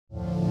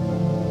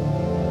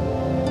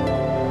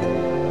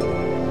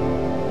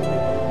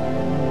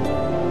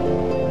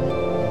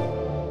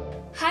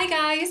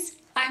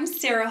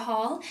Sarah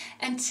Hall,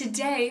 and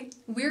today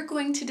we're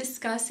going to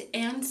discuss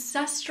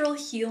ancestral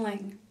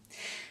healing.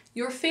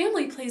 Your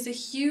family plays a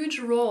huge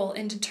role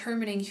in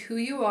determining who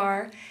you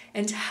are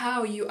and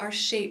how you are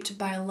shaped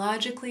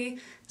biologically,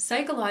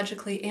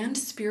 psychologically, and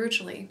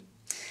spiritually.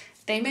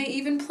 They may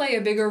even play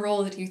a bigger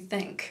role than you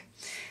think.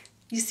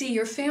 You see,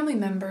 your family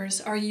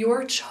members are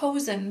your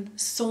chosen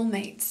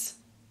soulmates.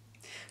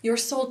 Your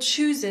soul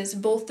chooses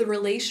both the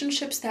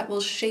relationships that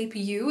will shape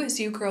you as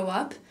you grow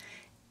up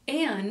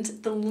and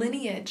the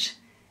lineage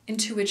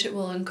into which it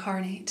will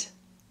incarnate.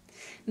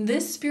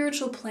 This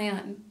spiritual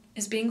plan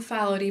is being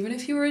followed even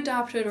if you were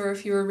adopted or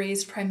if you were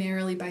raised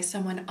primarily by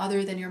someone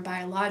other than your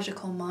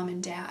biological mom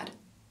and dad.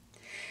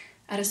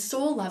 At a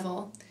soul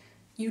level,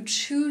 you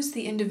choose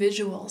the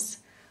individuals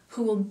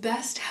who will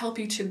best help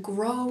you to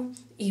grow,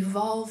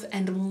 evolve,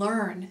 and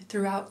learn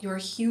throughout your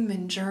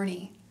human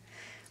journey.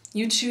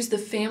 You choose the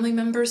family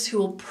members who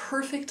will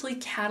perfectly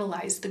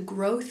catalyze the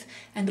growth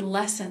and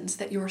lessons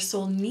that your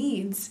soul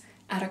needs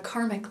at a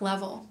karmic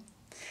level.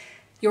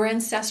 Your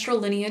ancestral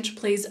lineage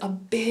plays a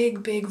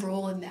big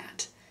role in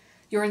that.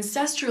 Your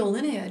ancestral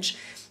lineage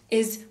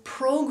is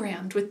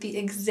programmed with the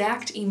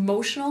exact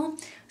emotional,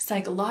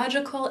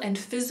 psychological, and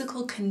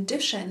physical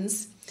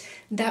conditions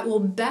that will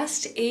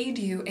best aid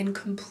you in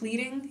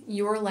completing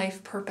your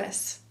life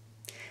purpose,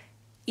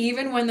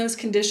 even when those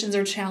conditions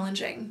are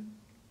challenging.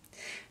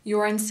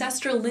 Your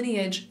ancestral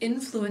lineage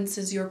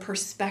influences your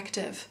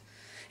perspective.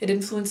 It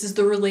influences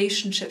the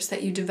relationships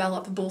that you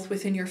develop both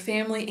within your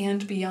family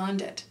and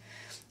beyond it.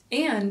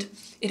 And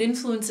it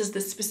influences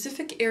the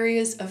specific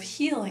areas of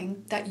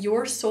healing that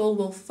your soul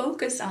will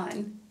focus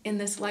on in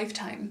this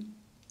lifetime.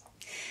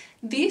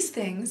 These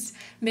things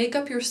make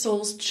up your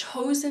soul's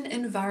chosen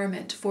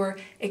environment for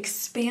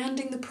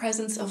expanding the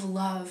presence of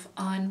love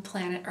on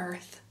planet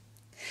Earth.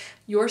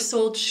 Your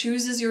soul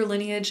chooses your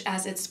lineage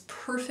as its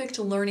perfect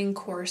learning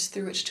course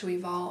through which to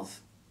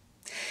evolve.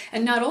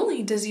 And not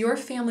only does your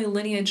family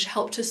lineage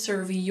help to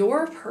serve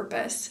your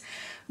purpose,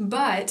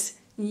 but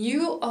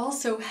you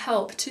also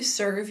help to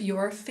serve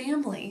your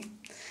family.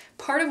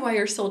 Part of why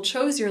your soul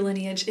chose your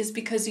lineage is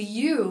because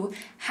you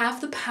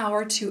have the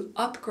power to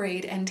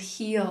upgrade and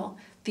heal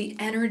the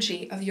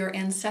energy of your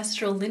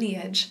ancestral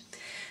lineage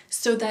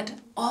so that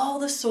all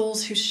the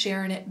souls who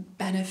share in it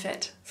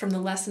benefit from the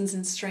lessons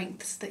and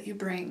strengths that you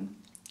bring.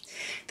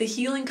 The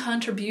healing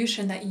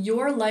contribution that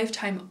your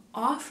lifetime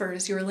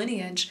offers your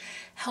lineage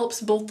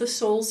helps both the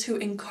souls who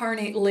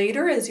incarnate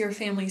later as your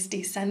family's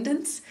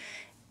descendants,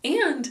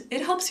 and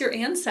it helps your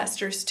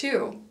ancestors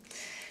too.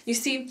 You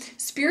see,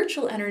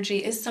 spiritual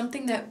energy is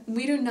something that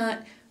we do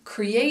not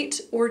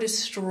create or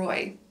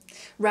destroy.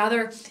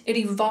 Rather, it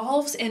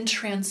evolves and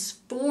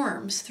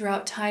transforms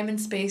throughout time and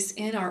space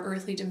in our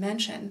earthly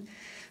dimension.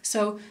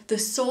 So the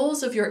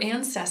souls of your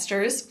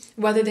ancestors,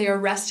 whether they are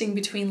resting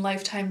between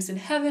lifetimes in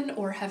heaven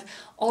or have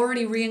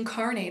already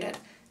reincarnated,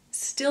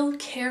 still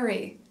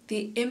carry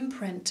the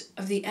imprint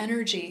of the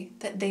energy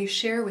that they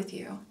share with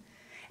you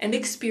and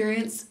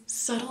experience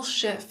subtle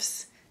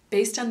shifts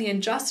based on the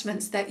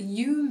adjustments that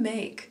you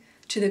make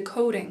to the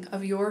coding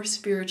of your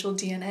spiritual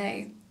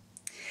DNA.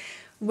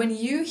 When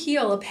you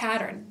heal a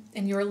pattern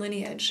in your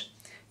lineage,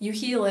 you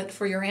heal it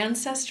for your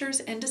ancestors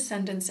and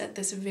descendants at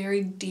this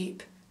very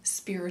deep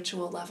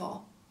spiritual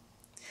level.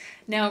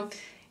 Now,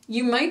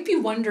 you might be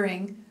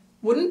wondering,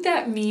 wouldn't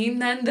that mean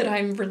then that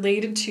I'm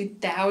related to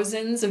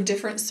thousands of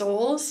different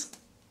souls?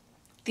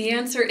 The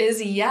answer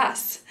is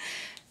yes.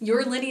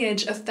 Your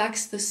lineage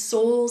affects the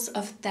souls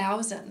of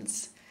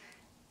thousands.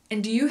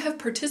 And you have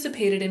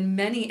participated in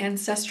many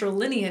ancestral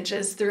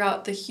lineages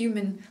throughout the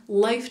human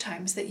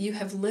lifetimes that you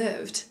have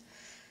lived.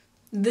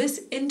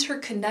 This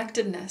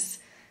interconnectedness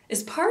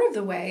is part of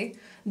the way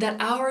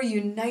that our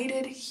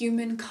united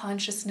human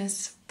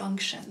consciousness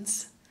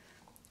functions.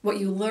 What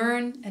you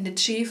learn and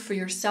achieve for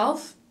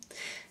yourself,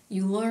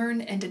 you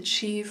learn and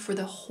achieve for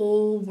the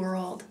whole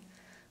world,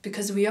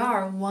 because we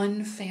are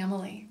one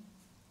family.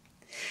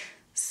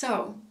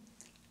 So,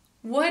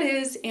 what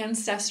is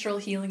ancestral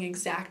healing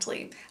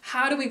exactly?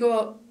 How do we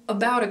go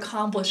about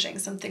accomplishing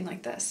something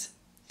like this?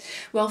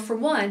 Well, for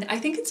one, I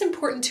think it's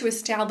important to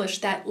establish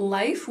that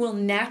life will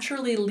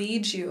naturally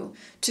lead you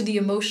to the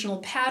emotional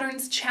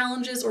patterns,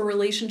 challenges, or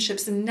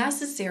relationships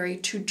necessary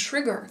to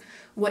trigger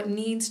what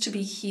needs to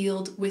be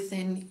healed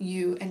within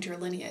you and your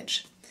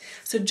lineage.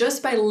 So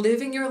just by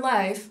living your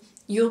life,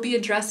 you'll be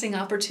addressing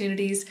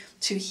opportunities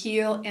to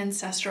heal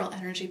ancestral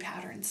energy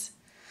patterns.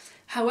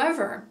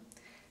 However,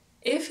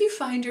 if you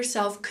find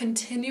yourself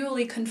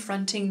continually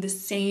confronting the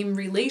same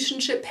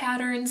relationship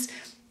patterns,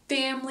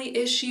 family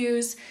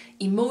issues,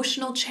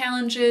 emotional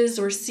challenges,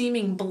 or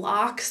seeming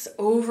blocks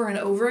over and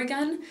over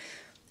again,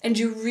 and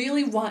you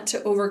really want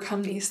to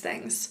overcome these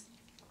things,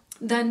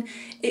 then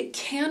it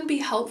can be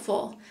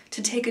helpful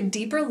to take a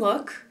deeper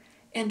look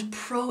and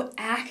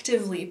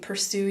proactively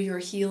pursue your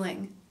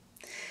healing.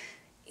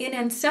 In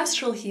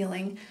ancestral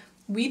healing,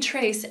 we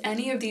trace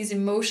any of these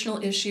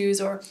emotional issues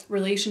or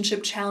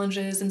relationship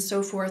challenges and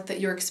so forth that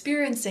you're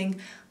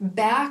experiencing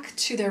back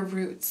to their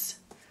roots.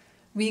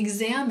 We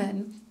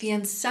examine the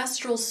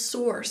ancestral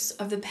source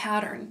of the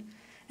pattern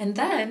And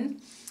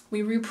then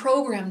we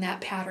reprogram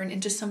that pattern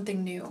into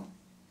something new.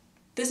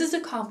 This is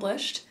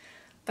accomplished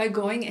by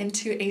going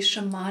into a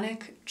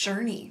shamanic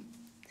journey.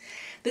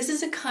 This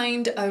is a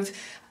kind of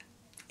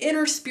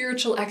inner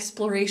spiritual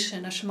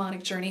exploration, a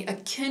shamanic journey,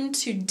 akin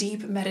to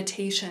deep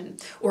meditation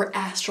or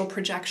astral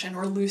projection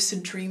or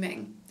lucid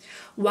dreaming.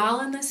 While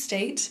in this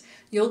state,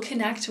 you'll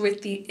connect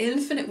with the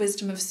infinite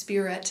wisdom of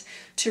spirit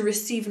to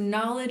receive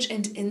knowledge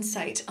and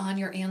insight on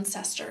your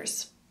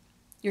ancestors.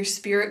 Your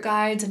spirit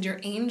guides and your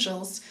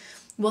angels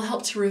will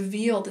help to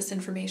reveal this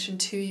information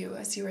to you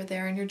as you are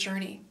there in your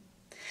journey.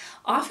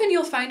 Often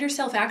you'll find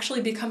yourself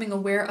actually becoming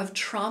aware of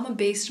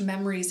trauma-based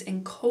memories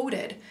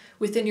encoded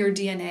within your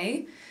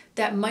DNA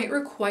that might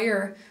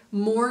require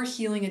more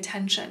healing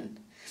attention.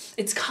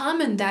 It's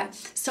common that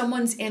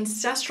someone's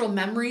ancestral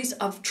memories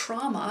of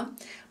trauma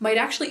might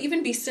actually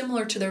even be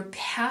similar to their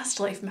past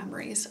life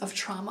memories of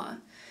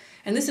trauma.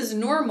 And this is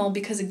normal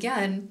because,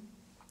 again,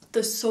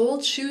 the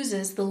soul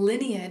chooses the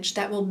lineage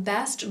that will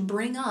best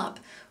bring up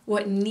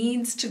what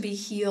needs to be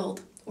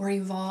healed or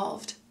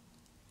evolved.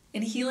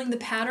 In healing the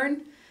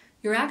pattern,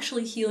 you're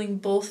actually healing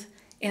both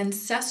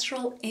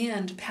ancestral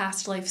and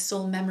past life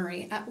soul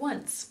memory at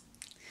once.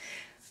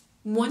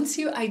 Once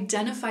you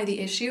identify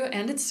the issue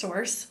and its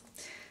source,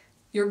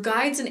 your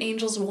guides and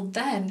angels will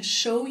then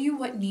show you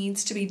what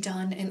needs to be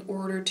done in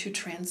order to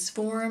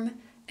transform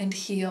and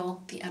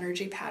heal the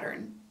energy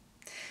pattern.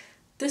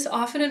 This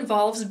often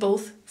involves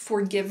both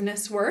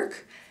forgiveness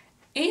work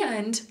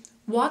and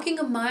walking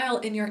a mile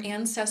in your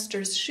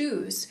ancestors'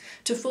 shoes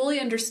to fully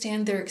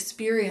understand their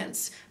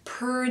experience,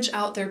 purge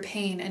out their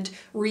pain, and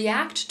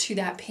react to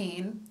that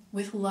pain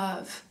with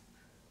love.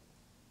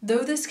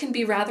 Though this can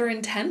be rather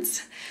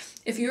intense,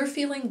 if you're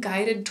feeling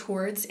guided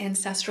towards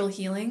ancestral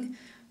healing,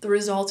 the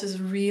result is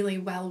really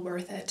well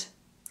worth it.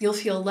 You'll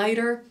feel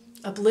lighter,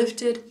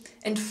 uplifted,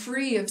 and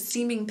free of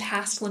seeming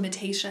past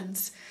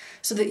limitations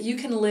so that you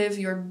can live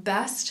your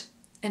best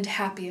and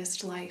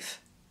happiest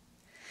life.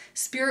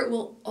 Spirit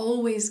will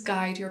always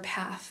guide your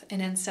path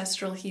in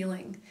ancestral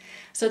healing,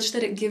 such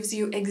that it gives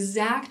you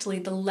exactly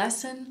the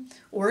lesson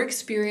or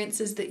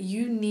experiences that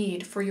you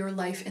need for your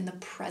life in the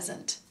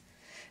present.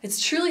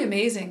 It's truly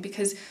amazing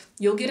because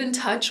you'll get in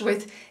touch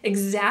with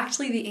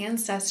exactly the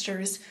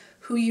ancestors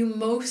who you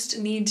most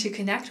need to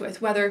connect with,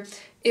 whether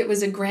it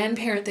was a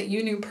grandparent that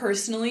you knew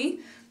personally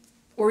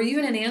or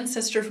even an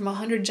ancestor from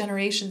 100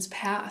 generations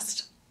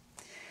past.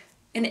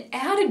 An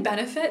added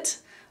benefit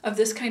of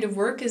this kind of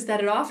work is that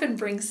it often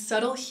brings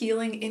subtle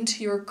healing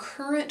into your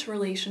current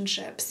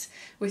relationships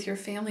with your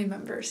family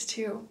members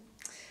too.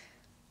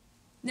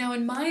 Now,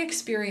 in my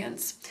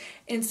experience,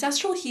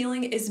 ancestral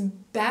healing is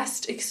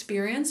best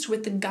experienced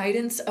with the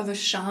guidance of a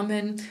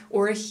shaman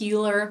or a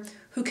healer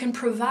who can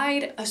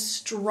provide a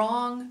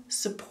strong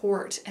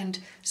support and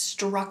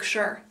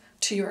structure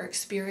to your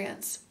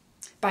experience.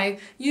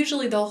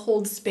 Usually they'll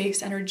hold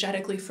space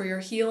energetically for your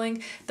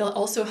healing. They'll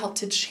also help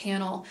to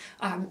channel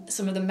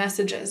some of the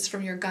messages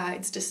from your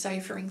guides,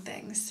 deciphering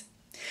things.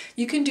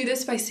 You can do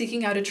this by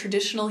seeking out a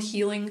traditional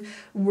healing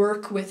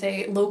work with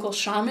a local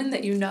shaman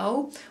that you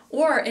know,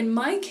 or in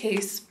my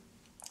case,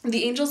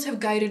 the angels have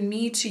guided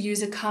me to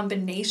use a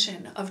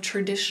combination of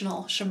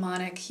traditional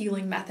shamanic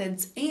healing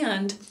methods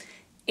and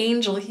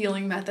angel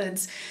healing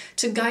methods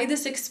to guide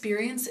this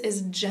experience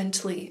as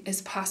gently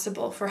as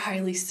possible for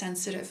highly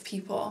sensitive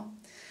people.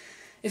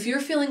 If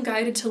you're feeling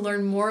guided to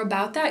learn more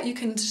about that, you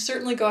can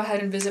certainly go ahead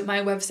and visit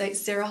my website,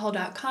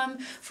 sarahhall.com,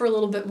 for a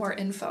little bit more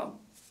info.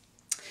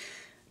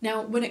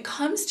 Now, when it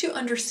comes to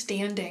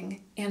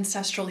understanding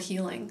ancestral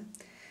healing,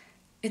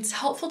 it's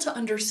helpful to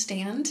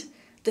understand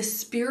the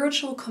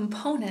spiritual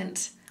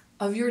component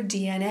of your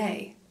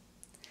DNA.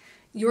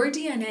 Your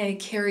DNA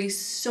carries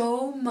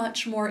so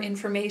much more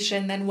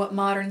information than what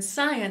modern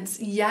science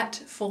yet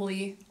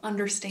fully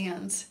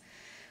understands.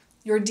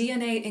 Your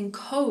DNA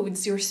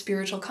encodes your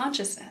spiritual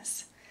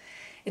consciousness.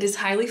 It is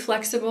highly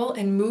flexible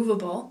and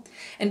movable,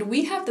 and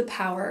we have the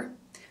power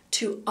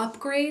to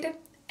upgrade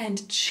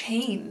and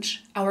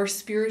change our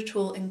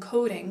spiritual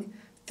encoding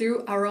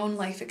through our own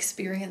life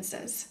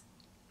experiences.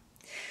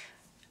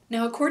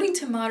 Now, according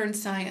to modern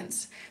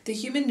science, the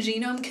human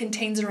genome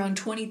contains around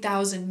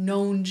 20,000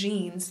 known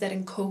genes that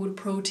encode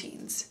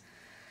proteins.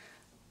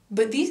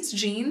 But these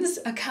genes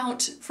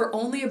account for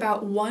only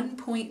about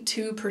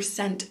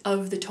 1.2%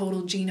 of the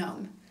total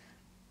genome.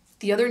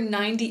 The other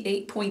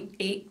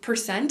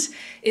 98.8%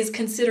 is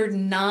considered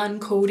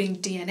non-coding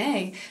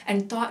DNA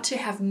and thought to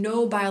have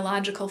no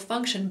biological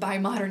function by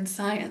modern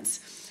science.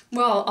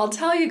 Well, I'll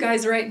tell you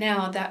guys right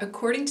now that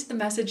according to the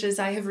messages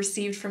I have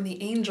received from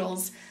the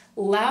angels,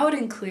 loud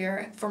and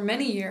clear for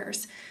many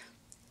years,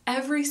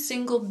 every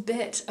single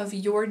bit of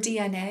your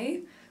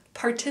DNA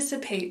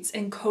participates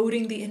in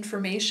coding the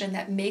information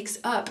that makes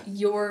up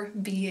your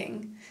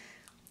being.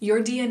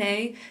 Your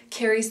DNA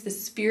carries the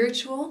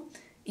spiritual,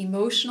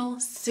 emotional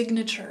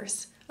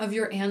signatures of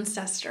your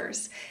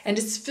ancestors and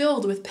is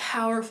filled with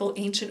powerful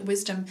ancient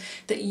wisdom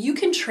that you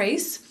can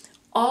trace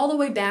all the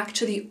way back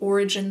to the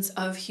origins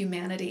of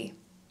humanity.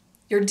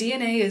 Your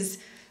DNA is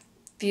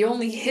the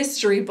only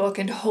history book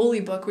and holy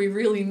book we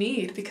really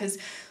need, because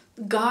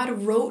God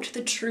wrote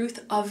the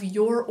truth of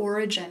your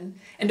origin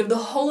and of the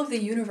whole of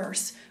the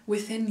universe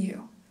within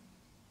you.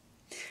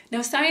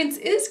 Now, science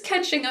is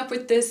catching up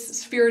with this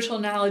spiritual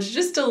knowledge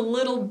just a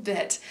little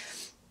bit,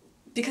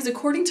 because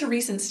according to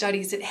recent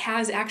studies, it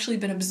has actually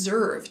been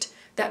observed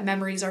that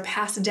memories are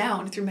passed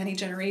down through many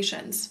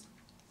generations.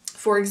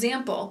 For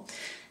example,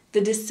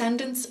 the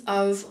descendants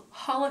of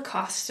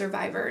Holocaust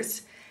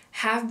survivors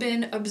have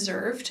been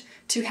observed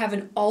to have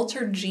an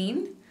altered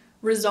gene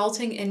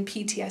resulting in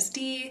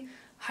PTSD,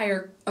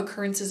 higher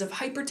occurrences of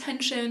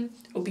hypertension,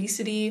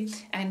 obesity,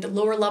 and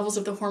lower levels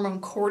of the hormone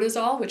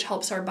cortisol, which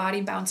helps our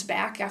body bounce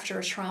back after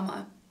a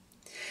trauma.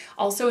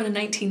 Also, in a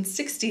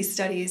 1960s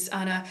studies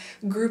on a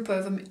group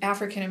of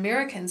African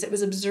Americans, it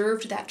was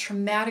observed that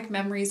traumatic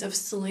memories of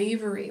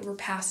slavery were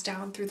passed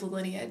down through the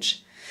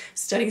lineage.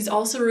 Studies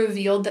also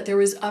revealed that there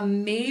was a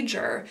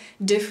major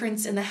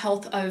difference in the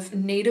health of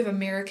Native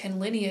American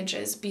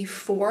lineages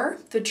before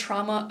the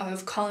trauma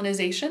of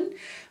colonization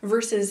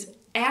versus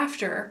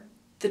after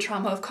the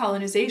trauma of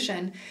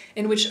colonization,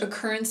 in which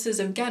occurrences,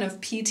 again, of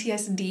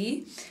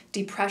PTSD,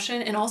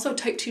 depression, and also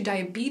type 2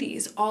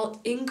 diabetes all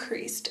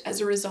increased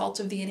as a result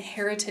of the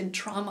inherited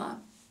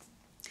trauma.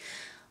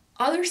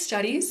 Other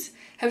studies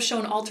have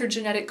shown altered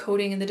genetic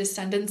coding in the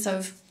descendants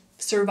of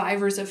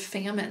survivors of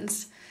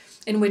famines,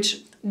 in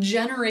which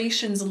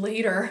generations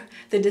later,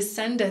 the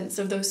descendants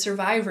of those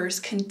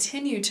survivors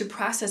continue to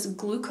process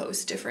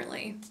glucose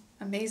differently.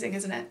 Amazing,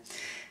 isn't it?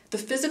 The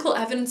physical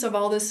evidence of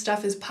all this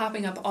stuff is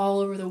popping up all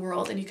over the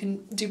world, and you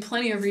can do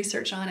plenty of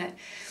research on it.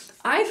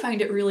 I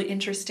find it really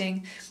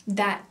interesting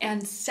that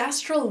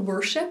ancestral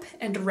worship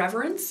and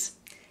reverence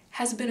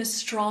has been a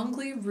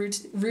strongly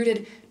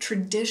rooted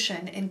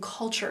tradition in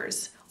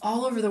cultures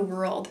all over the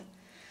world.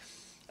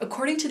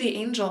 According to the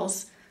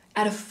angels,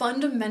 at a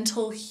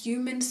fundamental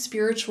human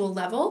spiritual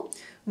level,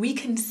 we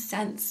can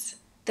sense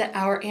that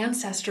our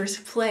ancestors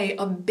play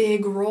a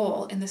big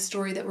role in the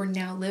story that we're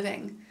now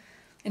living.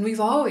 And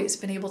we've always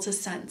been able to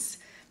sense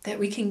that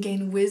we can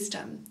gain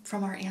wisdom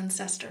from our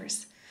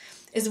ancestors,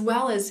 as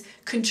well as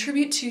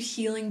contribute to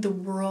healing the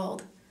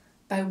world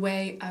by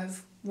way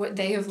of what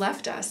they have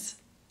left us.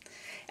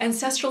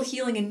 Ancestral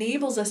healing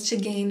enables us to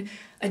gain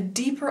a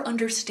deeper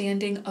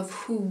understanding of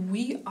who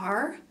we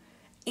are,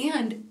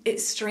 and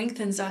it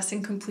strengthens us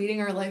in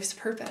completing our life's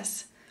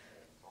purpose.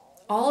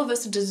 All of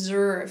us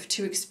deserve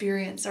to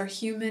experience our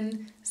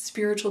human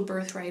spiritual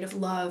birthright of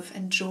love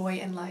and joy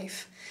in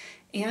life.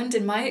 And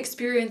in my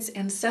experience,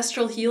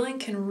 ancestral healing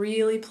can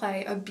really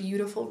play a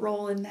beautiful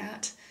role in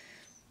that.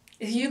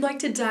 If you'd like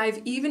to dive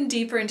even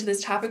deeper into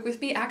this topic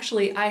with me,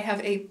 actually, I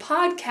have a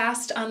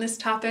podcast on this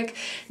topic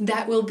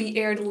that will be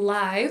aired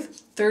live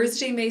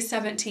Thursday, May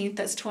 17th,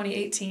 that's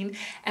 2018,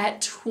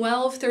 at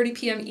 12:30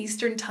 p.m.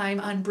 Eastern Time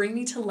on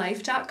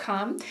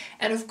bringmetolife.com.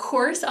 And of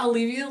course, I'll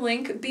leave you the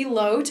link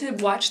below to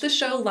watch the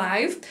show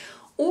live.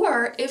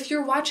 Or if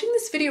you're watching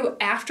this video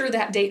after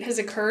that date has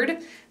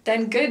occurred,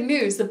 then good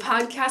news, the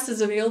podcast is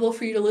available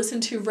for you to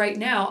listen to right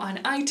now on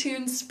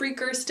iTunes,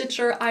 Spreaker,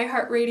 Stitcher,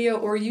 iHeartRadio,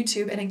 or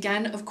YouTube. And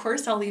again, of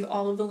course, I'll leave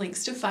all of the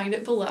links to find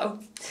it below.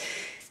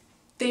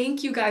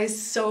 Thank you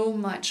guys so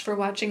much for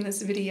watching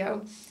this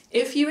video.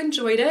 If you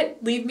enjoyed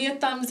it, leave me a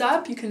thumbs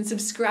up. You can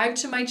subscribe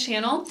to my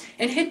channel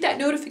and hit that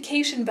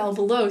notification bell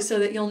below so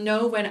that you'll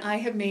know when I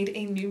have made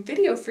a new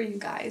video for you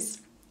guys.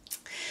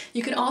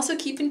 You can also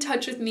keep in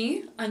touch with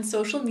me on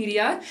social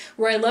media,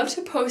 where I love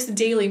to post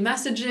daily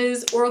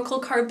messages, oracle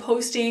card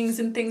postings,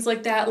 and things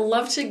like that.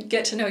 Love to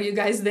get to know you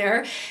guys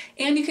there.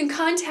 And you can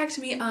contact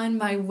me on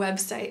my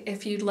website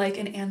if you'd like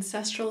an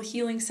ancestral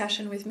healing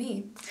session with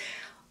me.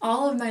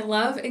 All of my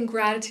love and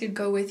gratitude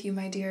go with you,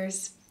 my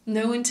dears.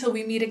 Know until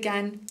we meet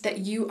again that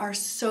you are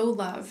so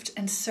loved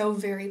and so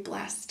very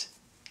blessed.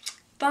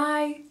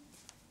 Bye.